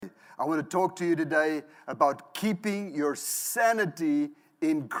I want to talk to you today about keeping your sanity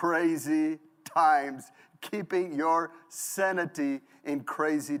in crazy times. Keeping your sanity in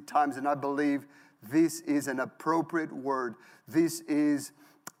crazy times. And I believe this is an appropriate word. This is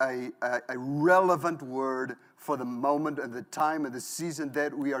a relevant word for the moment and the time and the season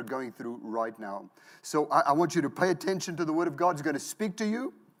that we are going through right now. So I want you to pay attention to the Word of God. It's going to speak to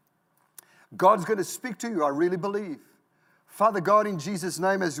you. God's going to speak to you, I really believe. Father God, in Jesus'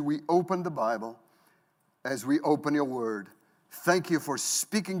 name, as we open the Bible, as we open your Word, thank you for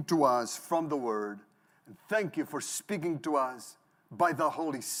speaking to us from the Word. And thank you for speaking to us by the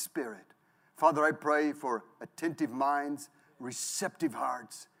Holy Spirit. Father, I pray for attentive minds, receptive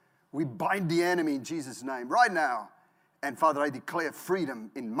hearts. We bind the enemy in Jesus' name right now. And Father, I declare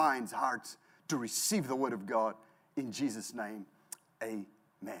freedom in minds, hearts to receive the Word of God in Jesus' name.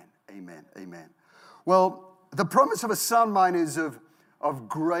 Amen, amen, amen. Well, the promise of a sound mind is of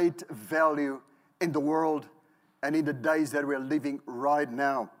great value in the world and in the days that we're living right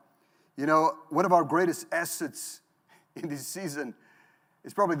now. You know, one of our greatest assets in this season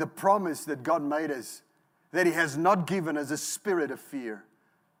is probably the promise that God made us, that He has not given us a spirit of fear,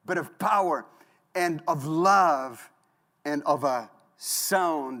 but of power and of love and of a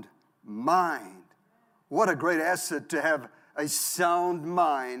sound mind. What a great asset to have a sound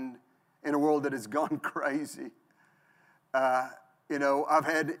mind in a world that has gone crazy. You know, I've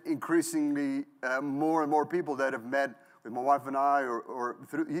had increasingly more and more people that have met with my wife and I, or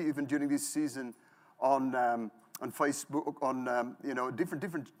through, even during this season on Facebook, on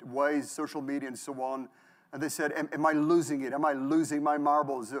different ways, social media and so on. And they said, am I losing it? Am I losing my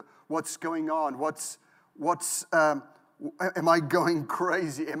marbles? What's going on? Am I going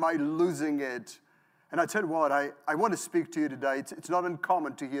crazy? Am I losing it? And I tell you what, I want to speak to you today. It's not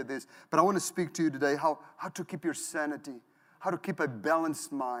uncommon to hear this, but I want to speak to you today how to keep your sanity, how to keep a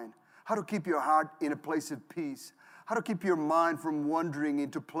balanced mind, how to keep your heart in a place of peace, how to keep your mind from wandering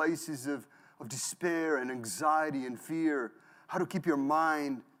into places of despair and anxiety and fear, how to keep your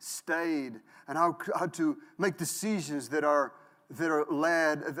mind stayed, and how to make decisions that are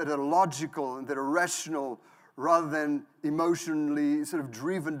logical and that are rational rather than emotionally sort of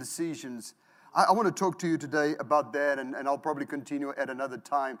driven decisions. I want to talk to you today about that, and I'll probably continue at another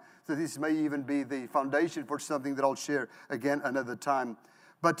time. So this may even be the foundation for something that I'll share again another time.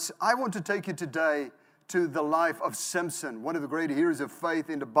 But I want to take you today to the life of Samson, one of the great heroes of faith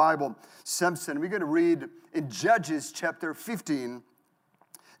in the Bible, Samson. We're going to read in Judges chapter 15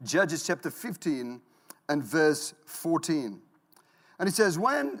 and verse 14. And it says,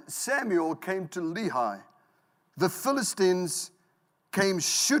 when Samuel came to Lehi, the Philistines came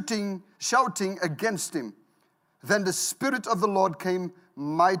shouting against him. Then the Spirit of the Lord came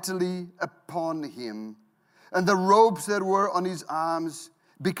mightily upon him, and the ropes that were on his arms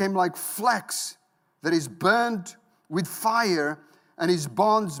became like flax that is burned with fire, and his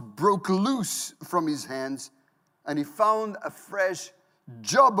bonds broke loose from his hands. And he found a fresh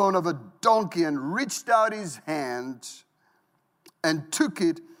jawbone of a donkey and reached out his hand and took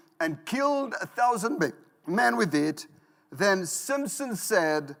it and killed 1,000 men with it. Then Samson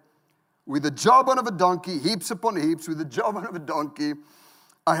said, with the jawbone of a donkey, heaps upon heaps, with the jawbone of a donkey,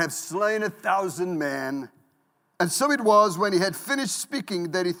 I have slain 1,000 men. And so it was when he had finished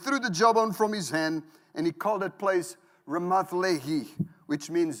speaking that he threw the jawbone from his hand, and he called that place Ramath Lehi, which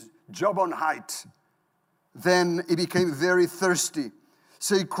means jawbone height. Then he became very thirsty.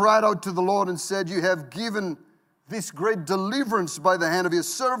 So he cried out to the Lord and said, you have given this great deliverance by the hand of your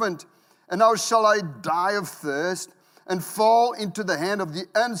servant, and now shall I die of thirst and fall into the hand of the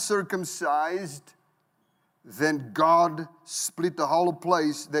uncircumcised? Then God split the hollow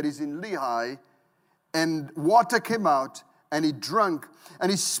place that is in Lehi, and water came out, and he drank, and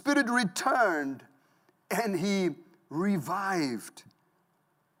his spirit returned, and he revived.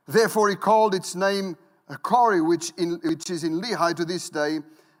 Therefore he called its name Kori, which is in Lehi to this day,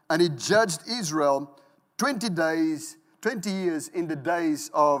 and he judged Israel 20 years in the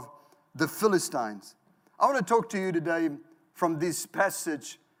days of the Philistines. I want to talk to you today from this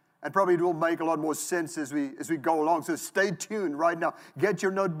passage, and probably it will make a lot more sense as we go along. So stay tuned right now. Get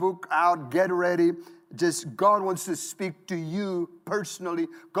your notebook out, get ready. Just God wants to speak to you personally.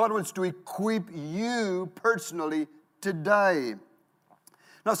 God wants to equip you personally today.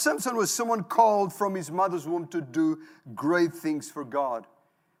 Now, Samson was someone called from his mother's womb to do great things for God.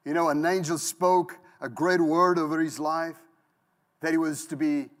 You know, an angel spoke a great word over his life, that he was to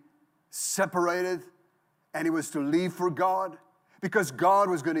be separated and he was to live for God, because God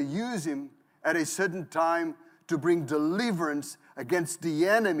was going to use him at a certain time to bring deliverance against the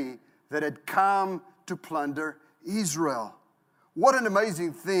enemy that had come to plunder Israel. What an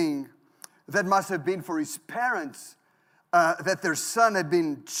amazing thing that must have been for his parents, that their son had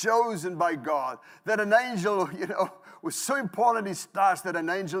been chosen by God, that an angel, was so important in his task that an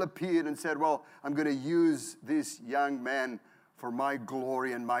angel appeared and said, well, I'm going to use this young man for my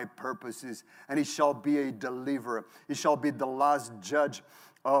glory and my purposes, and he shall be a deliverer. He shall be the last judge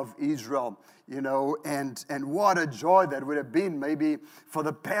of Israel, and what a joy that would have been maybe for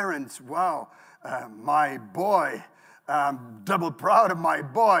the parents. Wow, my boy, I'm double proud of my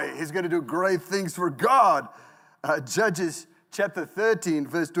boy. He's going to do great things for God. Judges chapter 13,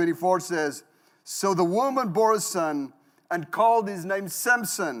 verse 24 says, so the woman bore a son and called his name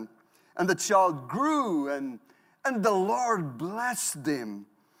Samson, and the child grew, and the Lord blessed him.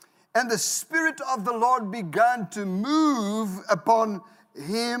 And the Spirit of the Lord began to move upon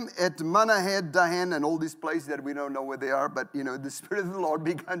him at Manahath, Dahan, and all these places that we don't know where they are, but the Spirit of the Lord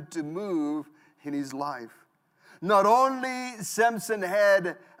began to move in his life. Not only Samson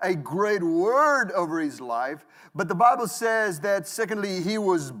had a great word over his life, but the Bible says that secondly, he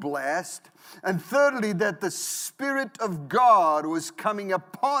was blessed. And thirdly, that the Spirit of God was coming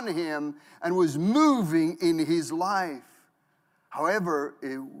upon him and was moving in his life. However,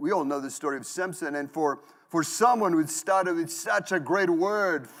 we all know the story of Samson, and for someone who started with such a great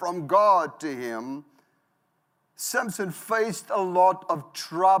word from God to him, Samson faced a lot of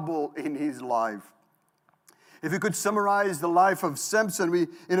trouble in his life. If you could summarize the life of Samson,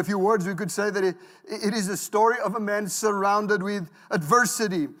 in a few words, we could say that it is a story of a man surrounded with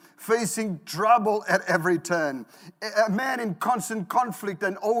adversity, facing trouble at every turn. A man in constant conflict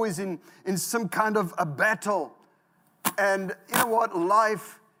and always in some kind of a battle. And you know what?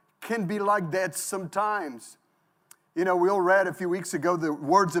 Life can be like that sometimes. We all read a few weeks ago the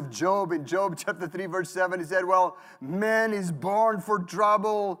words of Job in Job chapter 3, verse 7. He said, well, man is born for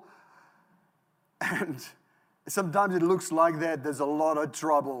trouble. And sometimes it looks like that. There's a lot of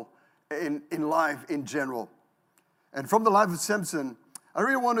trouble in life in general. And from the life of Samson, I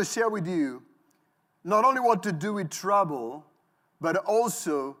really want to share with you not only what to do with trouble, but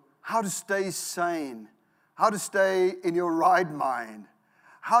also how to stay sane, how to stay in your right mind,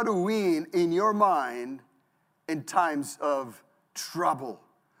 how to win in your mind in times of trouble.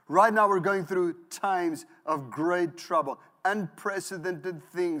 Right now we're going through times of great trouble. Unprecedented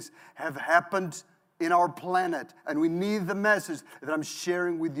things have happened in our planet, and we need the message that I'm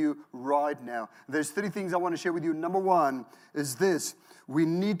sharing with you right now. There's 3 things I want to share with you. Number 1 is this: we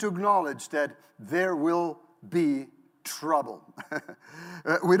need to acknowledge that there will be trouble.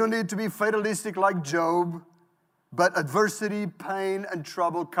 We don't need to be fatalistic like Job, but adversity, pain, and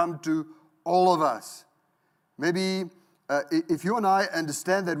trouble come to all of us. Maybe if you and I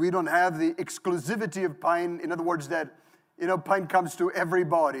understand that we don't have the exclusivity of pain, in other words, that pain comes to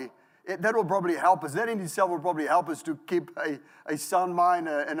everybody, that will probably help us. That in itself will probably help us to keep a sound mind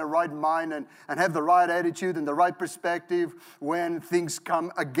and a right mind and have the right attitude and the right perspective when things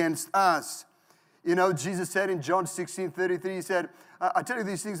come against us. Jesus said in John 16:33, he said, I tell you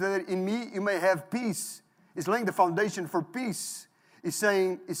these things that in me you may have peace. He's laying the foundation for peace. He's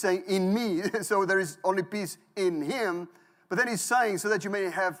saying in me, so there is only peace in him. But then he's saying so that you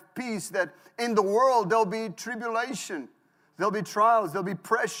may have peace, that in the world there'll be tribulation, there'll be trials, there'll be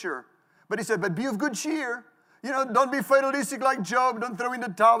pressure. But he said, but be of good cheer. Don't be fatalistic like Job. Don't throw in the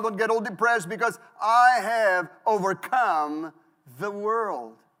towel. Don't get all depressed, because I have overcome the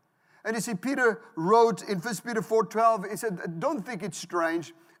world. And you see, Peter wrote in 1 Peter 4:12, he said, don't think it's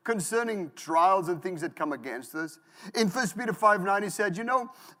strange concerning trials and things that come against us. In 1 Peter 5:9, he said,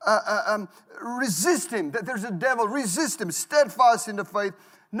 resist him, that there's a devil, resist him, steadfast in the faith,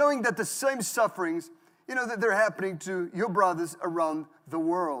 knowing that the same sufferings, that they're happening to your brothers around the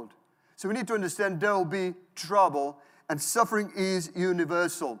world. So we need to understand there will be trouble, and suffering is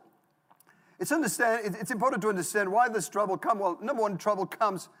universal. It's important to understand why this trouble comes. Well, number 1, trouble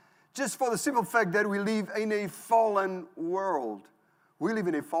comes just for the simple fact that we live in a fallen world. We live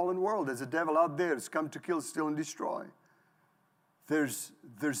in a fallen world. There's a devil out there that's come to kill, steal, and destroy. There's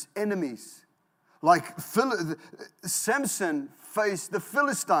enemies. Like Samson faced the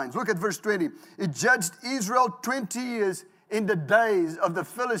Philistines. Look at verse 20. He judged Israel 20 years in the days of the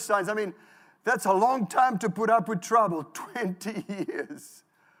Philistines. I mean, that's a long time to put up with trouble, 20 years.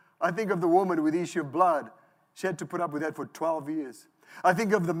 I think of the woman with the issue of blood. She had to put up with that for 12 years. I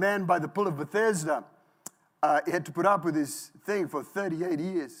think of the man by the pool of Bethesda. He had to put up with this thing for 38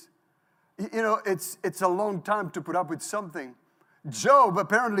 years. It's a long time to put up with something. Job,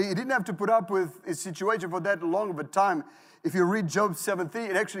 apparently, he didn't have to put up with his situation for that long of a time. If you read Job 7:3,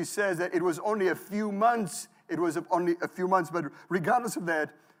 it actually says that it was only a few months. It was only a few months, but regardless of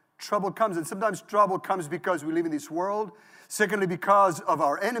that, trouble comes. And sometimes trouble comes because we live in this world. Secondly, because of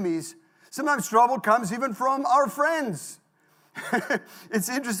our enemies. Sometimes trouble comes even from our friends. It's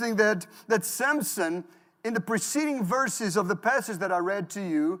interesting that Samson, in the preceding verses of the passage that I read to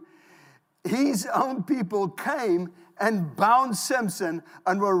you, his own people came and bound Samson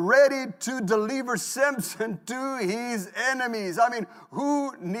and were ready to deliver Samson to his enemies. I mean,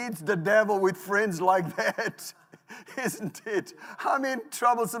 who needs the devil with friends like that? Isn't it? I mean,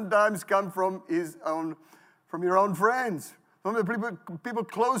 trouble sometimes comes from your own friends, from the people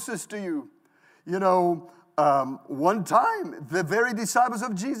closest to you. You know, one time, the very disciples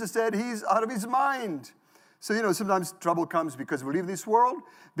of Jesus said he's out of his mind. So, you know, sometimes trouble comes because we live in this world,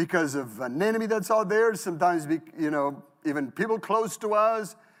 because of an enemy that's out there, sometimes, even people close to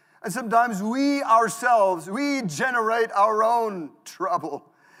us. And sometimes we ourselves, we generate our own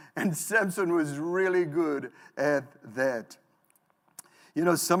trouble. And Samson was really good at that. You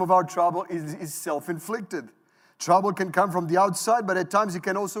know, some of our trouble is self-inflicted. Trouble can come from the outside, but at times we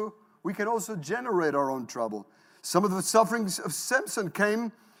can also generate our own trouble. Some of the sufferings of Samson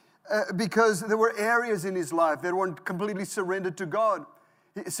came because there were areas in his life that weren't completely surrendered to God.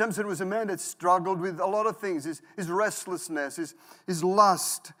 Samson was a man that struggled with a lot of things. His restlessness, his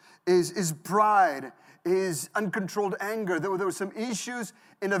lust, his pride, his uncontrolled anger. There were some issues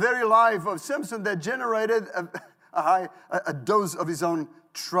in the very life of Samson that generated a dose of his own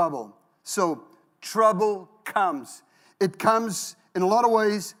trouble. So trouble comes. It comes in a lot of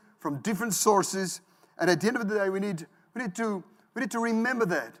ways from different sources. And at the end of the day, we need to remember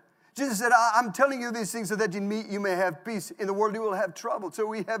that. Jesus said, I'm telling you these things so that in me you may have peace. In the world you will have trouble. So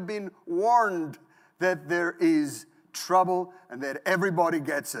we have been warned that there is trouble and that everybody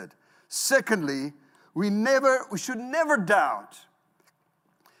gets it. Secondly, we should never doubt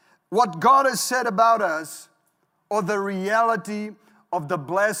what God has said about us or the reality of the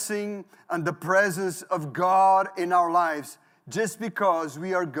blessing and the presence of God in our lives just because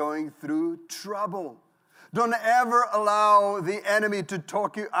we are going through trouble. Don't ever allow the enemy to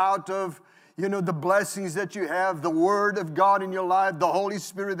talk you out of, the blessings that you have, the Word of God in your life, the Holy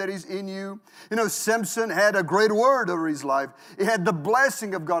Spirit that is in you. Samson had a great word over his life. He had the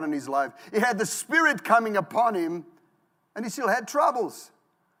blessing of God in his life. He had the Spirit coming upon him, and he still had troubles.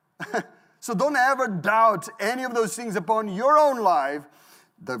 So don't ever doubt any of those things upon your own life.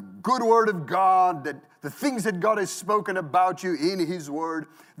 The good Word of God, the things that God has spoken about you in His Word,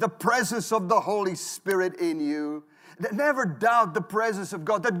 the presence of the Holy Spirit in you. Never doubt the presence of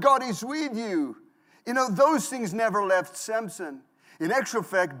God, that God is with you. Those things never left Samson. In actual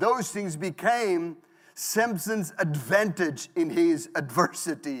fact, those things became Samson's advantage in his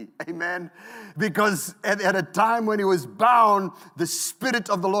adversity. Amen. Because at a time when he was bound, the Spirit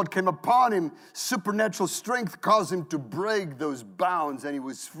of the Lord came upon him. Supernatural strength caused him to break those bounds, and he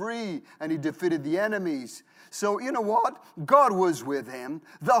was free, and he defeated the enemies. So you know what? God was with him.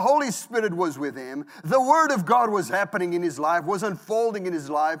 The Holy Spirit was with him. The Word of God was happening in his life, was unfolding in his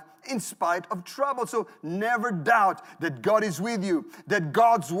life in spite of trouble. So never doubt that God is with you, that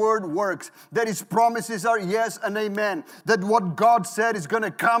God's Word works, that His promises are yes and amen, that what God said is going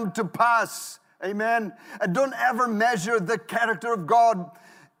to come to pass. Amen. And don't ever measure the character of God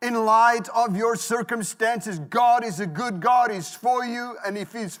in light of your circumstances. God is a good God. He's for you. And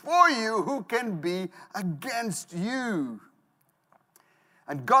if He's for you, who can be against you?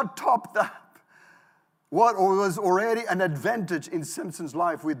 And God topped up what was already an advantage in Samson's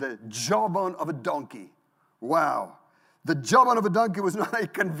life with the jawbone of a donkey. Wow. The jawbone of a donkey was not a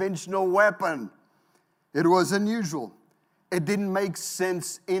conventional weapon. It was unusual. It didn't make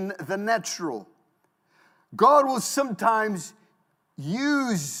sense in the natural. God will sometimes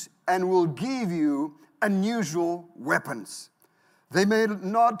use and will give you unusual weapons. They may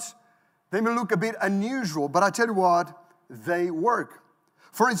look a bit unusual, but I tell you what, they work.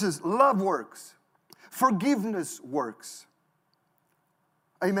 For instance, love works. Forgiveness works.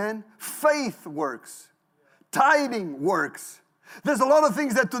 Amen. Faith works. Tithing works. There's a lot of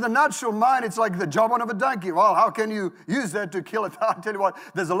things that to the natural mind, it's like the jawbone of a donkey. Well, how can you use that to kill it? I'll tell you what,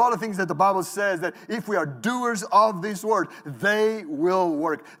 there's a lot of things that the Bible says that if we are doers of this word, they will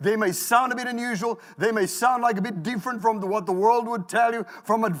work. They may sound a bit unusual. They may sound like a bit different from what the world would tell you,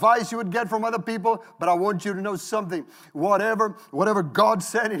 from advice you would get from other people. But I want you to know something. Whatever God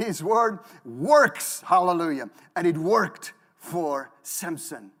said in His word works. Hallelujah. And it worked for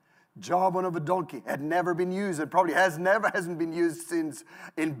Samson. Jawbone of a donkey had never been used. It probably hasn't been used since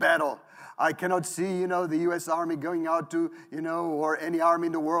in battle. I cannot see, the U.S. Army going out to, or any army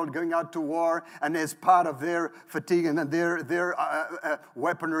in the world going out to war, and as part of their fatigue and their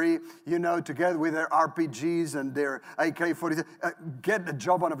weaponry, together with their RPGs and their AK-47, get the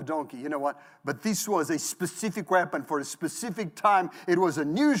jawbone of a donkey. You know what? But this was a specific weapon for a specific time. It was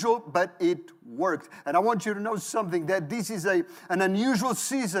unusual, but it worked. And I want you to know something, that this is an unusual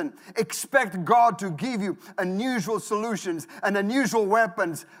season. Expect God to give you unusual solutions and unusual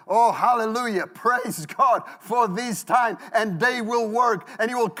weapons. Oh, hallelujah. Praise God for this time. And they will work,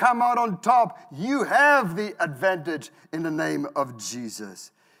 and you will come out on top. You have the advantage in the name of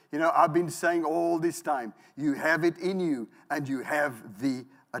Jesus. I've been saying all this time, you have it in you, and you have the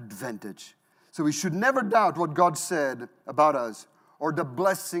advantage. So we should never doubt what God said about us, or the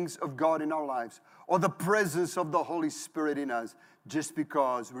blessings of God in our lives, or the presence of the Holy Spirit in us, just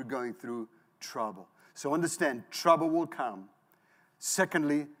because we're going through trouble. So understand, trouble will come.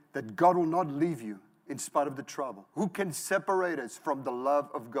 Secondly, that God will not leave you in spite of the trouble. Who can separate us from the love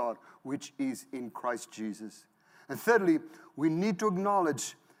of God, which is in Christ Jesus? And thirdly, we need to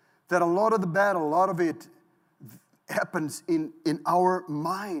acknowledge that a lot of the battle, a lot of it happens in our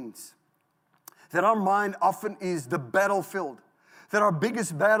minds. That our mind often is the battlefield. That our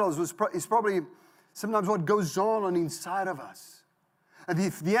biggest battles is probably sometimes what goes on inside of us. And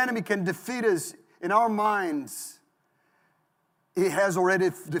if the enemy can defeat us in our minds, he has already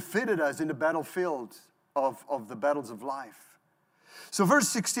defeated us in the battlefield of the battles of life. So verse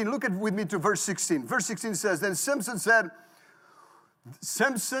 16, look with me to verse 16. Verse 16 says, then Samson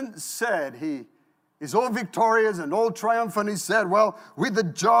said, he is all victorious and all triumphant. He said, well, with the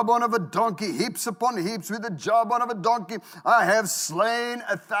jawbone of a donkey, heaps upon heaps, with the jawbone of a donkey, I have slain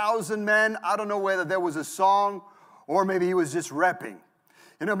 1,000 men. I don't know whether there was a song or maybe he was just rapping.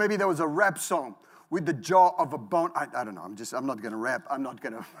 Maybe there was a rap song, with the jaw of a bone. I don't know. I'm not going to rap. I'm not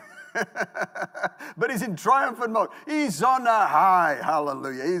going to. But he's in triumphant mode. He's on a high.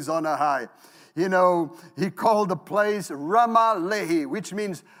 Hallelujah. He's on a high. He called the place Ramah Lehi, which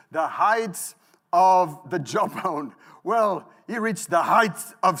means the heights of the jawbone. Well, he reached the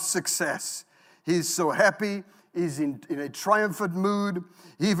heights of success. He's so happy. He's in a triumphant mood.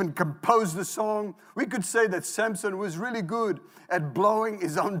 He even composed the song. We could say that Samson was really good at blowing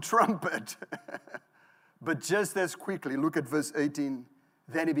his own trumpet. But just as quickly, look at verse 18,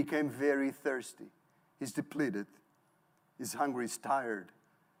 then he became very thirsty. He's depleted. He's hungry. He's tired.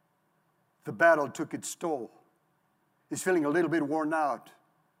 The battle took its toll. He's feeling a little bit worn out.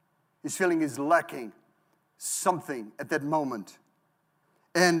 He's feeling he's lacking something at that moment.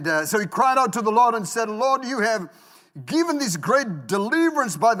 And so he cried out to the Lord and said, Lord, you have given this great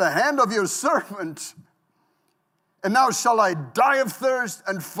deliverance by the hand of your servant. And now shall I die of thirst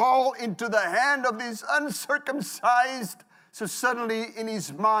and fall into the hand of these uncircumcised? So suddenly in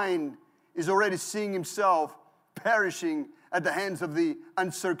his mind, he's already seeing himself perishing at the hands of the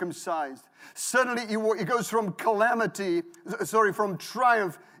uncircumcised. Suddenly he goes from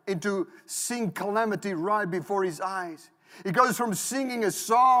triumph into seeing calamity right before his eyes. He goes from singing a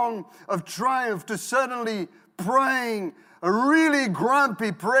song of triumph to suddenly praying a really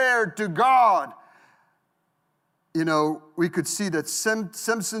grumpy prayer to God. We could see that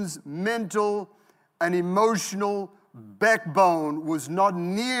Samson's mental and emotional backbone was not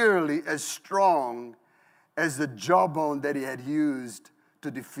nearly as strong as the jawbone that he had used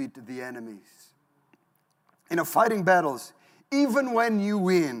to defeat the enemies. Fighting battles, even when you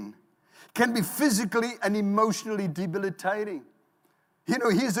win, can be physically and emotionally debilitating.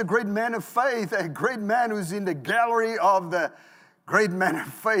 He's a great man of faith, a great man who's in the gallery of the great man of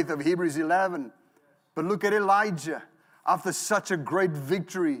faith of Hebrews 11. But look at Elijah. After such a great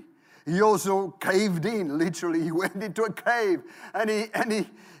victory, he also caved in, literally. He went into a cave and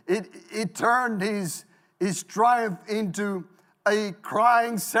he turned his triumph into a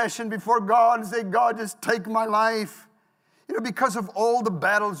crying session before God and said, God, just take my life. Because of all the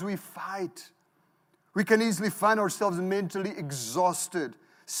battles we fight, we can easily find ourselves mentally exhausted,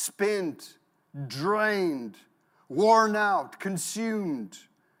 spent, drained, worn out, consumed.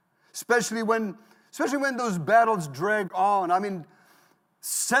 Especially when those battles drag on.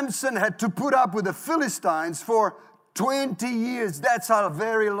 Samson had to put up with the Philistines for 20 years. That's a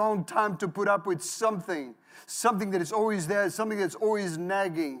very long time to put up with something that is always there, something that's always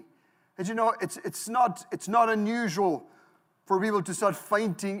nagging. And it's not unusual for people to start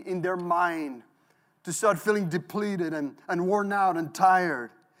fainting in their mind, to start feeling depleted and worn out and tired.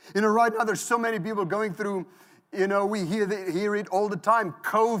 Right now there's so many people going through, we hear it all the time,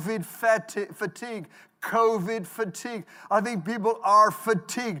 COVID fatigue. COVID fatigue. I think people are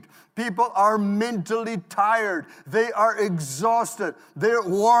fatigued. People are mentally tired. They are exhausted. They're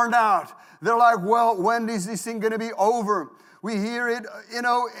worn out. They're like, well, when is this thing going to be over? We hear it,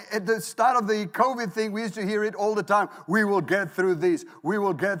 at the start of the COVID thing, we used to hear it all the time. We will get through this. We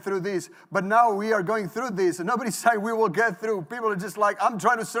will get through this. But now we are going through this, and nobody's saying we will get through. People are just like, I'm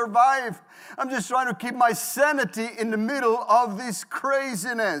trying to survive. I'm just trying to keep my sanity in the middle of this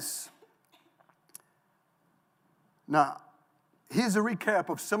craziness. Now, here's a recap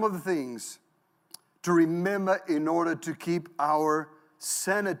of some of the things to remember in order to keep our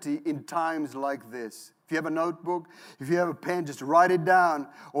sanity in times like this. If you have a notebook, if you have a pen, just write it down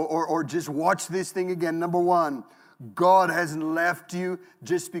or just watch this thing again. Number one, God hasn't left you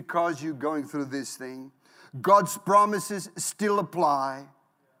just because you're going through this thing. God's promises still apply.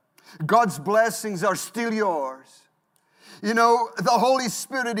 God's blessings are still yours. The Holy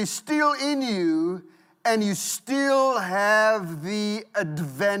Spirit is still in you, and you still have the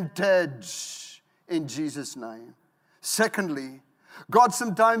advantage in Jesus' name. Secondly, God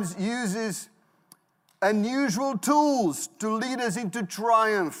sometimes uses unusual tools to lead us into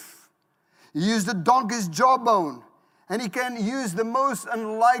triumph. He used the donkey's jawbone, and He can use the most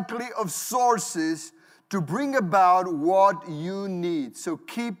unlikely of sources to bring about what you need. So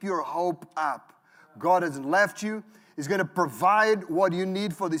keep your hope up. God hasn't left you. He's going to provide what you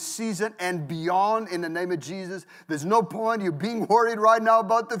need for this season and beyond in the name of Jesus. There's no point you being worried right now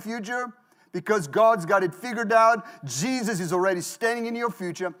about the future, because God's got it figured out. Jesus is already standing in your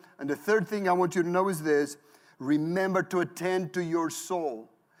future. And the third thing I want you to know is this: remember to attend to your soul.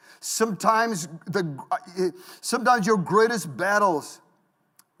 Sometimes your greatest battles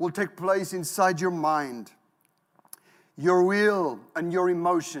will take place inside your mind, your will, and your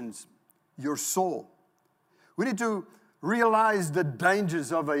emotions, your soul. We need to realize the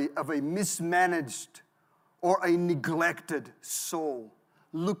dangers of a mismanaged or a neglected soul.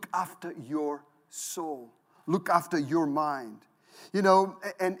 Look after your soul. Look after your mind.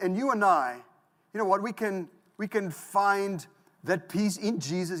 And you and I, what, we can find that peace in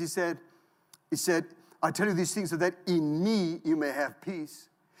Jesus. He said, I tell you these things so that in me you may have peace.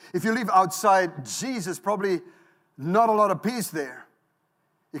 If you live outside Jesus, probably not a lot of peace there.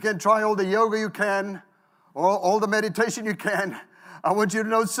 You can try all the yoga you can, or all the meditation you can. I want you to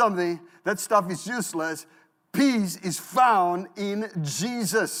know something. That stuff is useless. Peace is found in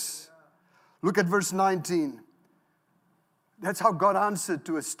Jesus. Look at verse 19. That's how God answered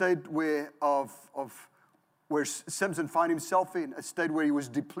to a state where Samson found himself in, a state where he was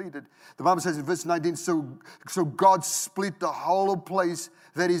depleted. The Bible says in verse 19, so God split the hollow place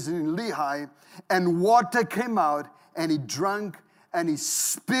that is in Lehi, and water came out, and he drank, and his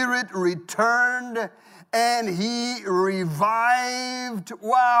spirit returned, and he revived.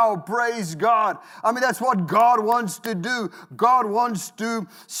 Wow, praise God. I mean, that's what God wants to do. God wants to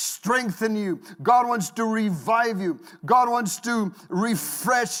strengthen you. God wants to revive you. God wants to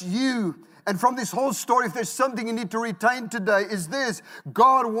refresh you. And from this whole story, if there's something you need to retain today, is this: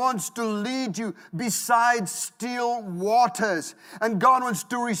 God wants to lead you beside still waters. And God wants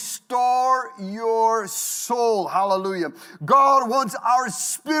to restore your soul. Hallelujah. God wants our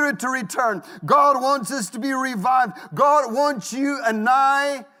spirit to return. God wants us to be revived. God wants you and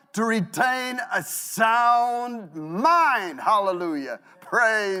I to retain a sound mind. Hallelujah.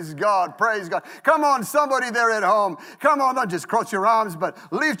 Praise God, praise God. Come on, somebody there at home. Come on, don't just cross your arms, but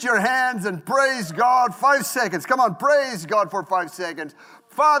lift your hands and praise God. 5 seconds. Come on, praise God for 5 seconds.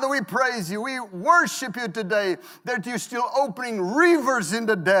 Father, we praise you. We worship you today that you're still opening rivers in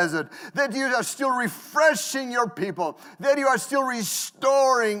the desert, that you are still refreshing your people, that you are still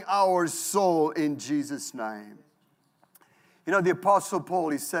restoring our soul in Jesus' name. The Apostle Paul,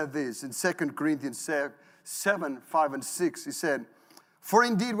 he said this in 2 Corinthians 7, 5 and 6. He said, for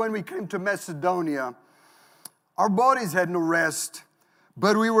indeed, when we came to Macedonia, our bodies had no rest,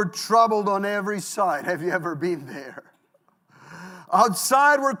 but we were troubled on every side. Have you ever been there?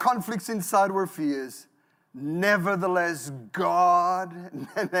 Outside were conflicts, inside were fears. Nevertheless, God,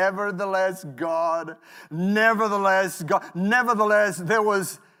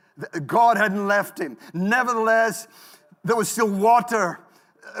 God hadn't left him. Nevertheless, there was still water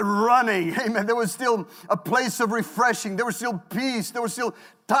running. Amen. There was still a place of refreshing. There was still peace. There were still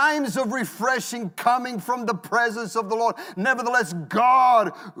times of refreshing coming from the presence of the Lord. Nevertheless,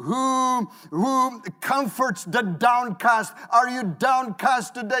 God who comforts the downcast. Are you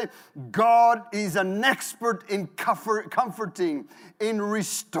downcast today? God is an expert in comforting, in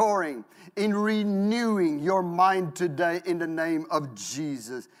restoring, in renewing your mind today in the name of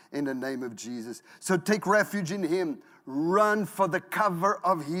Jesus. In the name of Jesus. So take refuge in Him. Run for the cover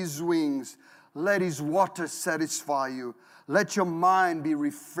of His wings. Let His water satisfy you. Let your mind be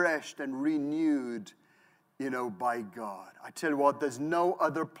refreshed and renewed by God. I tell you what, there's no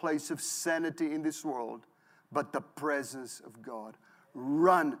other place of sanity in this world but the presence of God.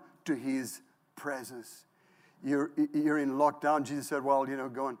 Run to His presence. You're in lockdown. Jesus said, well,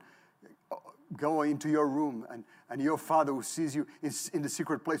 go into your room, and your Father who sees you in the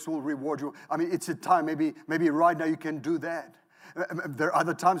secret place will reward you. I mean, it's a time, maybe right now you can do that. There are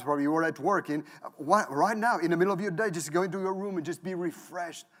other times probably you are at work. Right now, in the middle of your day, just go into your room and just be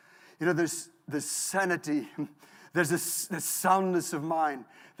refreshed. There's sanity. There's this soundness of mind.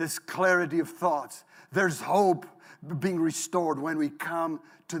 There's clarity of thoughts. There's hope being restored when we come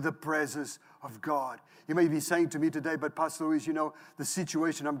to the presence of God. You may be saying to me today, but Pastor Luis, the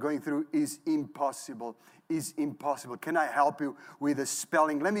situation I'm going through is impossible. Can I help you with a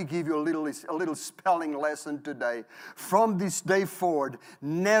spelling? Let me give you a little spelling lesson today. From this day forward,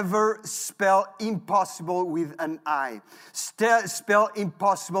 never spell impossible with an I. Spell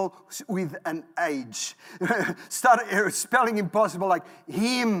impossible with an H. Start spelling impossible like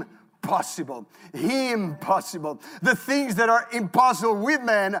Him. Possible. Him possible. The things that are impossible with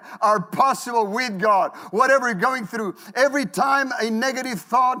man are possible with God. Whatever you're going through, every time a negative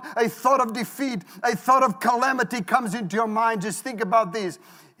thought, a thought of defeat, a thought of calamity comes into your mind, just think about this.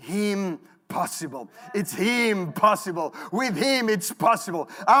 Him possible. It's Him possible. With Him, it's possible.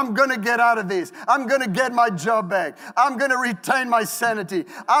 I'm going to get out of this. I'm going to get my job back. I'm going to retain my sanity.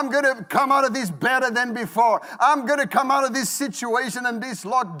 I'm going to come out of this better than before. I'm going to come out of this situation and this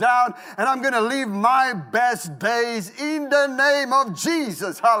lockdown, and I'm going to live my best days in the name of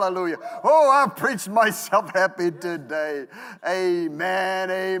Jesus. Hallelujah. Oh, I preached myself happy today. Amen,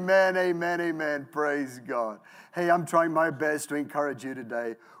 amen, amen, amen. Praise God. Hey, I'm trying my best to encourage you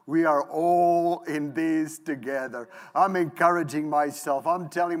today. We are all in this together. I'm encouraging myself. I'm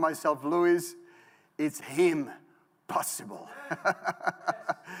telling myself, Luis, it's Him possible.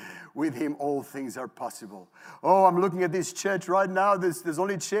 With Him, all things are possible. Oh, I'm looking at this church right now. There's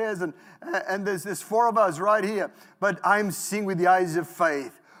only chairs and there's 4 of us right here. But I'm seeing with the eyes of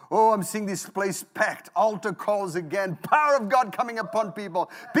faith. Oh, I'm seeing this place packed. Altar calls again. Power of God coming upon people.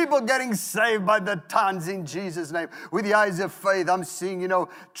 People getting saved by the tons in Jesus' name. With the eyes of faith, I'm seeing,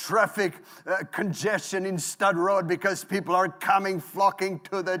 traffic congestion in Stud Road because people are flocking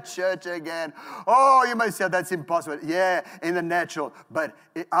to the church again. Oh, you may say that's impossible. Yeah, in the natural. But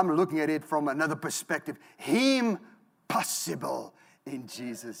I'm looking at it from another perspective. Him possible in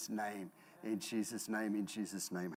Jesus' name. In Jesus' name, in Jesus' name.